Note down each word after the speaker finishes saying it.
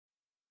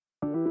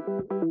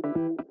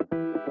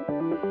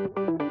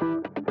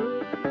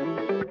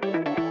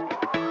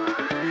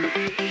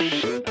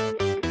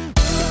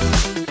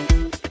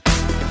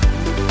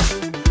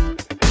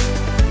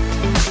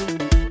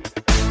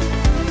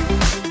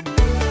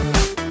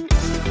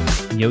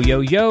Yo,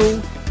 yo, yo.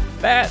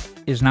 That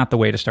is not the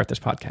way to start this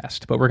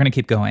podcast, but we're going to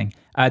keep going.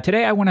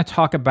 Today, I want to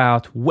talk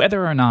about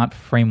whether or not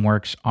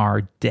frameworks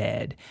are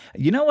dead.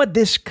 You know what?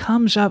 This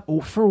comes up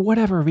for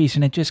whatever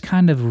reason. It just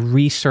kind of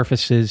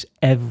resurfaces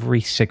every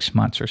 6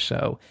 months or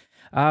so.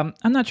 I'm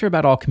not sure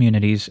about all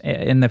communities.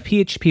 In the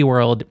PHP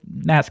world,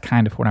 that's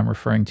kind of what I'm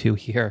referring to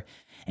here.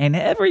 And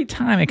every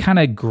time it kind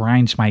of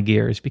grinds my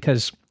gears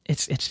because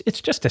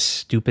it's just a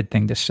stupid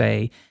thing to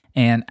say.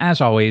 And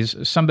as always,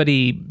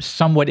 somebody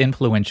somewhat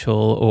influential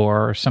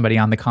or somebody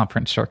on the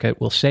conference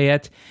circuit will say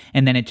it,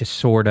 and then it just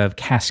sort of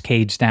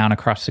cascades down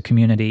across the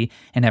community,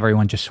 and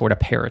everyone just sort of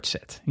parrots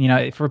it. You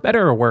know, for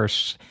better or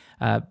worse,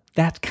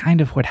 that's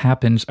kind of what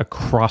happens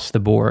across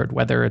the board,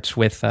 whether it's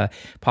with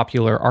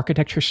popular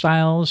architecture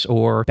styles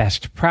or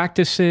best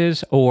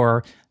practices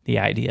or the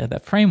idea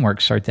that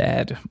frameworks are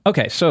dead.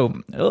 Okay, so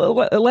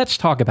let's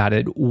talk about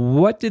it.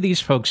 What do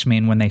these folks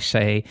mean when they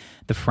say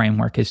the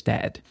framework is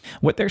dead?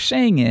 What they're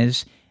saying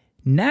is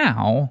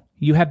now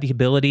you have the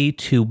ability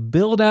to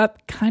build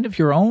up kind of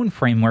your own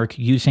framework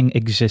using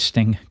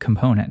existing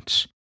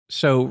components.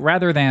 So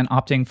rather than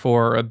opting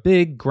for a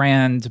big,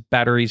 grand,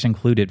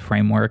 batteries-included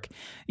framework,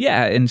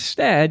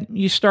 instead,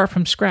 you start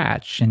from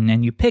scratch and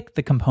then you pick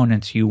the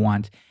components you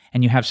want,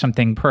 and you have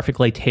something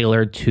perfectly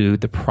tailored to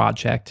the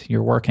project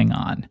you're working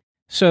on.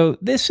 So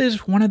this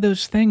is one of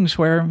those things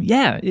where,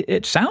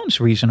 it sounds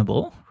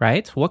reasonable,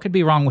 right? What could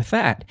be wrong with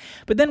that?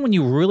 But then when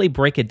you really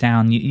break it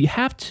down, you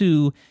have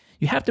to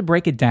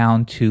break it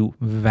down to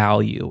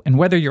value and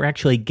whether you're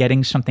actually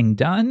getting something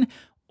done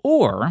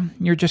or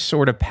you're just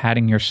sort of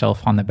patting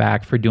yourself on the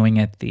back for doing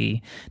it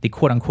the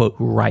quote-unquote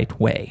right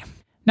way.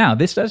 Now,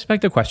 this does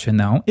beg the question,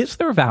 though, is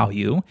there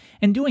value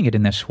in doing it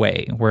in this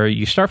way, where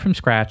you start from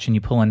scratch and you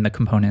pull in the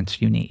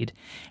components you need?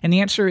 And the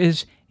answer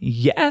is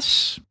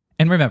yes.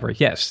 And remember,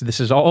 yes,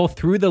 this is all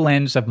through the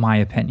lens of my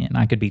opinion.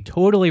 I could be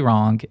totally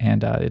wrong,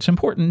 and it's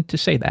important to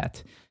say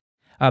that.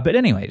 But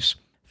anyways,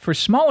 for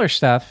smaller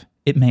stuff,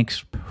 it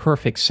makes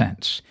perfect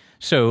sense.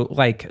 So,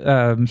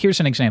 here's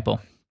an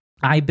example.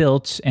 I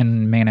built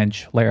and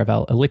manage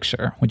Laravel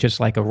Elixir, which is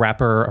like a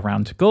wrapper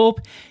around Gulp.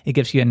 It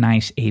gives you a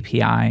nice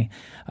API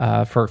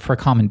for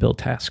common build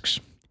tasks.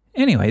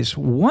 Anyways,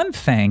 one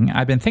thing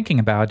I've been thinking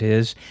about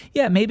is,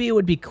 maybe it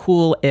would be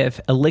cool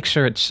if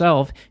Elixir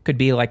itself could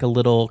be like a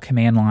little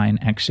command line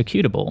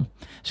executable.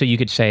 So you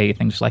could say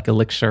things like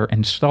Elixir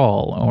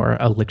install or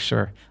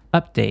Elixir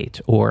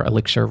update or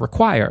Elixir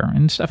require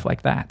and stuff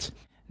like that.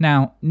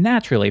 Now,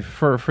 naturally,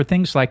 for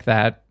things like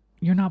that,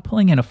 you're not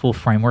pulling in a full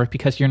framework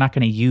because you're not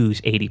going to use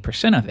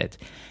 80% of it.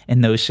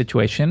 In those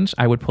situations,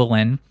 I would pull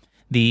in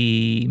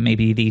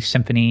maybe the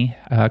Symfony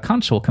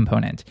console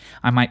component.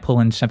 I might pull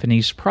in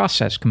Symfony's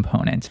process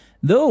component.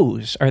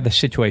 Those are the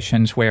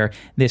situations where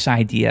this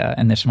idea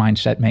and this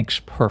mindset makes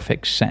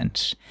perfect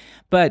sense.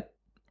 But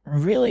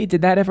really,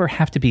 did that ever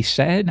have to be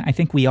said? I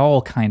think we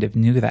all kind of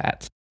knew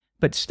that.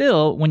 But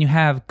still, when you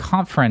have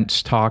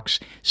conference talks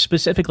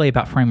specifically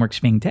about frameworks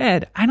being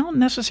dead, I don't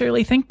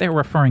necessarily think they're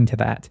referring to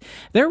that.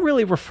 They're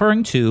really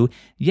referring to,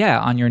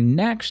 on your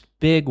next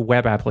big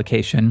web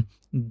application,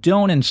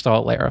 don't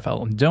install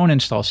Laravel, don't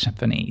install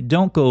Symfony,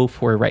 don't go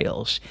for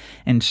Rails.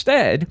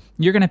 Instead,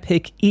 you're going to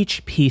pick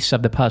each piece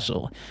of the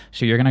puzzle.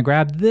 So you're going to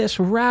grab this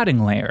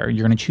routing layer.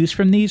 You're going to choose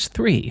from these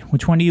three.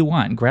 Which one do you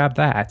want? Grab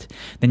that.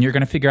 Then you're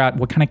going to figure out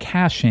what kind of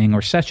caching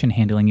or session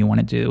handling you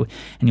want to do,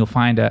 and you'll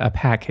find a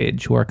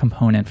package or a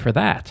component for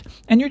that.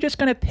 And you're just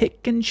going to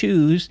pick and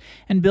choose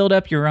and build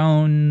up your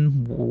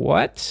own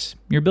what?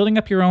 You're building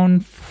up your own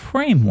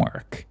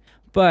framework.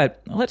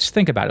 But let's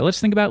think about it.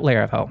 Let's think about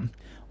Laravel.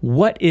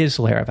 What is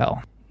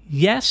Laravel?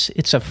 Yes,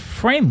 it's a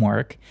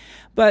framework,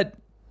 but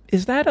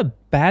is that a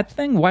bad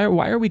thing? Why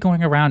are we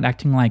going around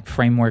acting like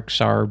frameworks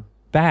are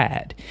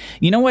bad?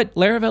 You know what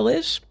Laravel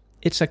is?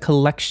 It's a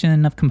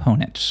collection of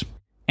components.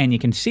 And you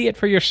can see it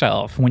for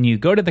yourself when you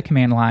go to the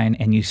command line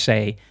and you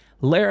say,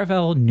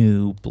 Laravel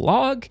new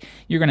blog,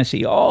 you're going to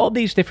see all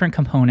these different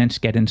components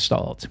get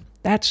installed.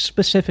 That's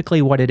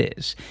specifically what it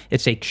is.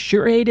 It's a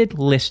curated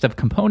list of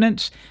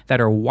components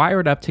that are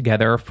wired up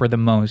together for the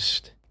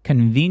most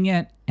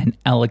convenient and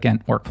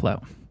elegant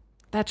workflow.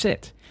 That's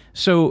it.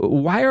 So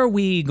why are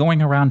we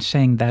going around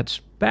saying that's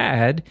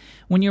bad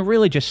when you're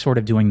really just sort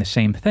of doing the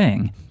same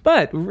thing?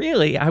 But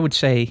really, I would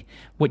say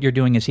what you're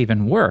doing is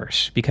even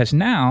worse, because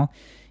now,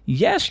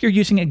 yes, you're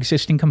using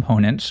existing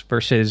components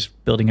versus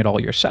building it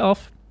all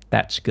yourself.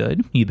 That's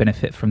good. You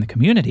benefit from the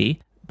community.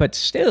 But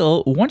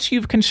still, once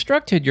you've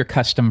constructed your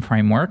custom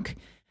framework,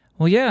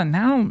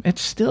 now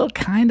it's still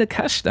kind of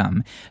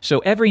custom. So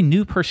every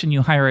new person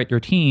you hire at your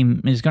team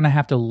is going to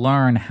have to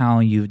learn how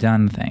you've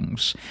done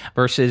things.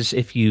 Versus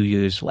if you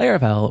use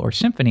Laravel or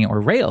Symfony or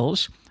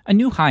Rails, a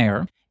new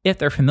hire, if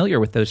they're familiar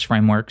with those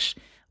frameworks,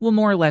 will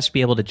more or less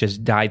be able to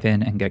just dive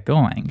in and get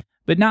going.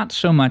 But not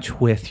so much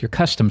with your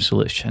custom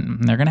solution.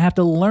 They're going to have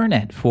to learn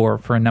it for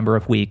a number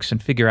of weeks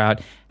and figure out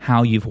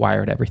how you've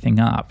wired everything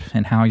up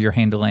and how you're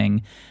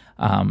handling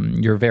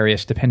your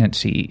various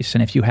dependencies,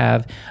 and if you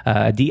have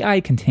a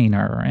DI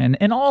container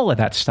and all of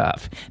that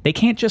stuff. They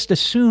can't just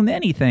assume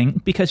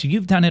anything because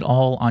you've done it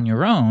all on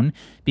your own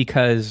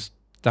because ...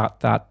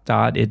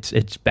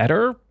 It's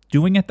better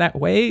doing it that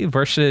way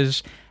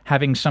versus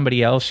having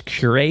somebody else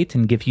curate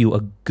and give you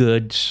a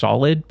good,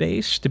 solid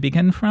base to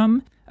begin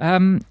from.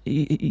 That's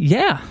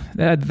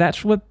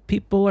what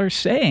people are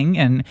saying,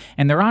 and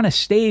they're on a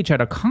stage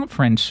at a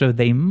conference, so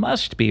they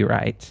must be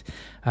right.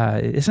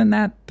 Isn't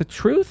that the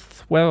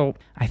truth? Well,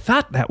 I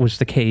thought that was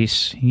the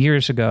case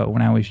years ago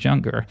when I was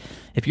younger.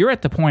 If you're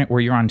at the point where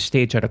you're on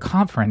stage at a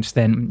conference,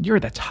 then you're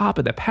the top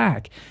of the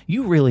pack.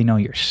 You really know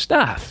your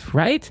stuff,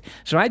 right?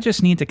 So I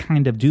just need to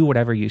kind of do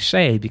whatever you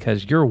say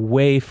because you're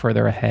way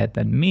further ahead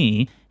than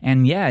me.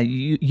 And yeah,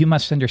 you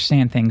must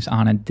understand things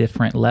on a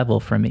different level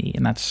from me.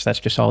 And that's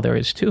just all there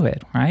is to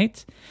it,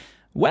 right?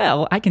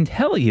 Well, I can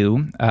tell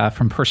you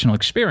from personal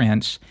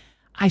experience,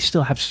 I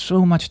still have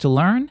so much to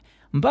learn.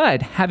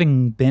 But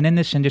having been in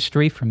this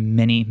industry for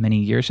many, many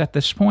years at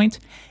this point,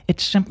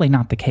 it's simply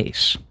not the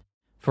case.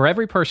 For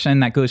every person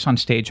that goes on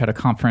stage at a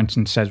conference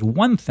and says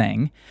one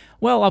thing,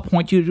 well, I'll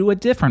point you to a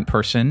different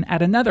person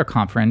at another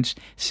conference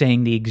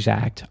saying the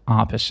exact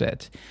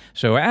opposite.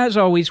 So as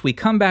always, we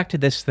come back to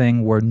this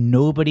thing where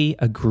nobody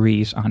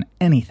agrees on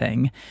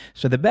anything.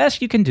 So the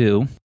best you can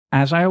do,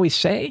 as I always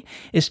say,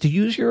 is to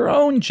use your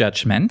own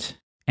judgment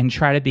and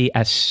try to be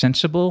as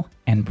sensible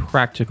and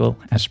practical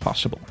as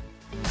possible.